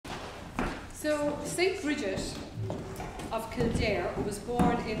So St. Bridget of Kildare was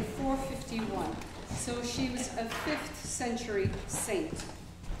born in 451. So she was a 5th century saint.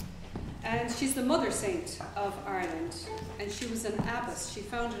 And she's the mother saint of Ireland. And she was an abbess. She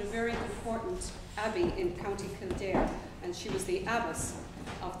founded a very important abbey in County Kildare. And she was the abbess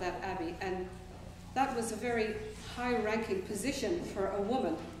of that abbey. And that was a very high-ranking position for a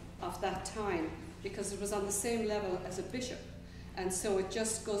woman of that time, because it was on the same level as a bishop. And so it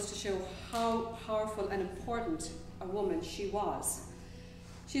just goes to show how powerful and important a woman she was.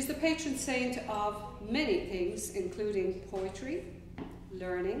 She's the patron saint of many things, including poetry,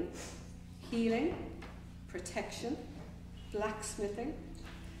 learning, healing, protection, blacksmithing,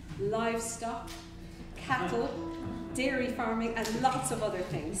 livestock, cattle, dairy farming, and lots of other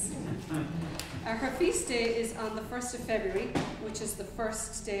things. Her feast day is on the 1st of February, which is the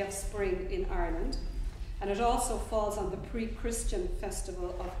first day of spring in Ireland. And it also falls on the pre-Christian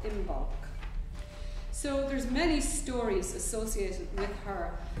festival of Imbolc. So there's many stories associated with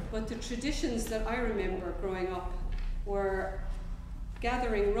her, but the traditions that I remember growing up were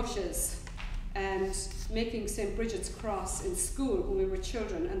gathering rushes and making St. Bridget's cross in school when we were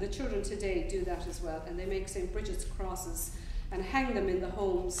children, and the children today do that as well, and they make St. Bridget's crosses and hang them in the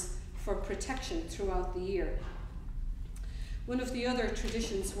homes for protection throughout the year. One of the other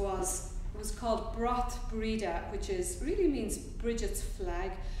traditions was called Broth Breda, which really means Bridget's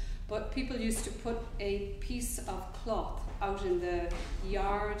flag, but people used to put a piece of cloth out in the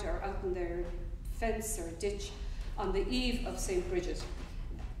yard or out in their fence or ditch on the eve of St. Bridget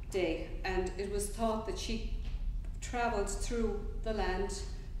Day, and it was thought that she travelled through the land,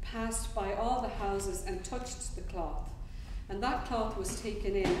 passed by all the houses and touched the cloth, and that cloth was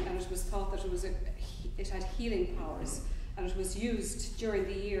taken in, and it was thought that it had healing powers, and it was used during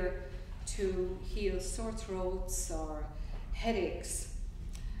the year to heal sore throats or headaches.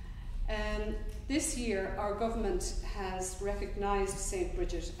 This year our government has recognised St.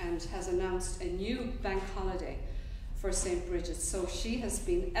 Bridget and has announced a new bank holiday for St. Bridget. So she has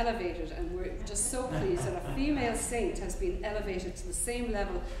been elevated, and we're just so pleased that a female saint has been elevated to the same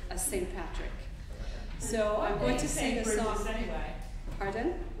level as St. Patrick. So I'm going to sing a song. Anyway?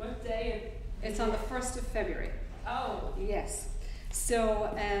 Pardon? What day? It's on the 1st of February. Oh. Yes.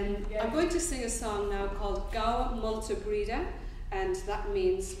 So I'm going to sing a song now called Molta, and that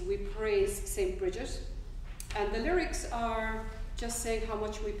means we praise St. Bridget. And the lyrics are just saying how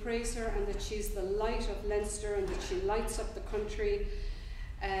much we praise her, and that she's the light of Leinster, and that she lights up the country.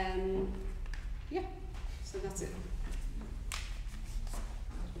 Yeah, so that's it.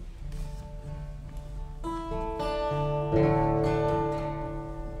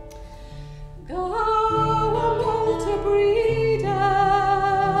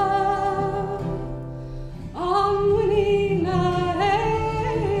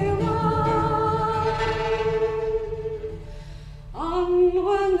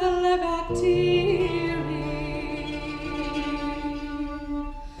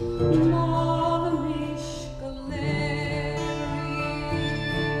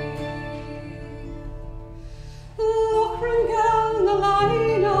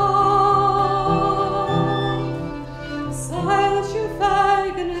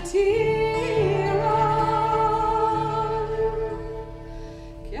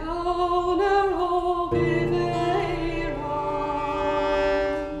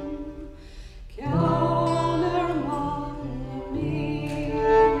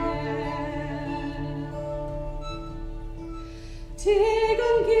 Tig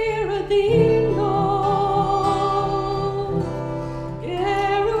an gira